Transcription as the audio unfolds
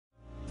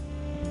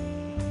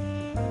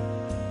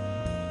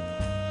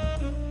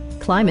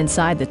climb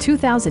inside the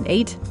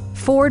 2008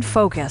 Ford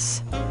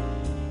Focus.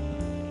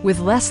 With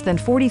less than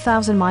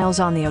 40,000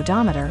 miles on the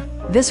odometer,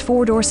 this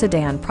four-door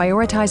sedan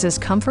prioritizes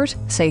comfort,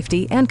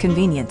 safety, and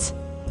convenience.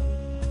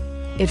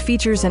 It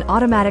features an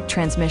automatic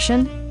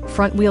transmission,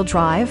 front-wheel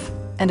drive,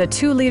 and a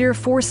 2-liter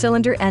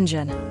 4-cylinder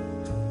engine.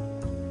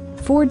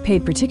 Ford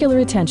paid particular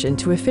attention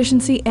to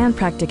efficiency and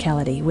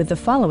practicality with the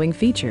following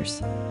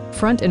features: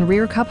 front and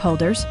rear cup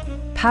holders,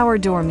 power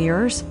door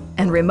mirrors,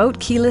 and remote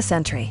keyless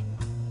entry.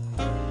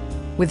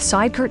 With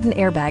side curtain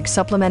airbags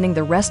supplementing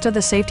the rest of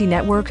the safety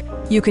network,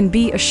 you can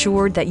be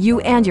assured that you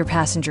and your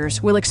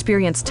passengers will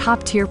experience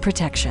top-tier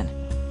protection.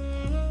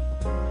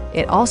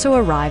 It also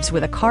arrives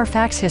with a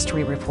Carfax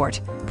history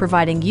report,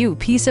 providing you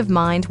peace of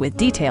mind with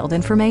detailed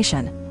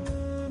information.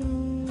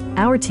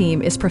 Our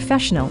team is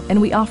professional and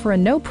we offer a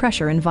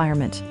no-pressure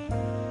environment.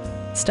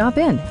 Stop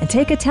in and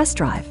take a test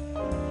drive.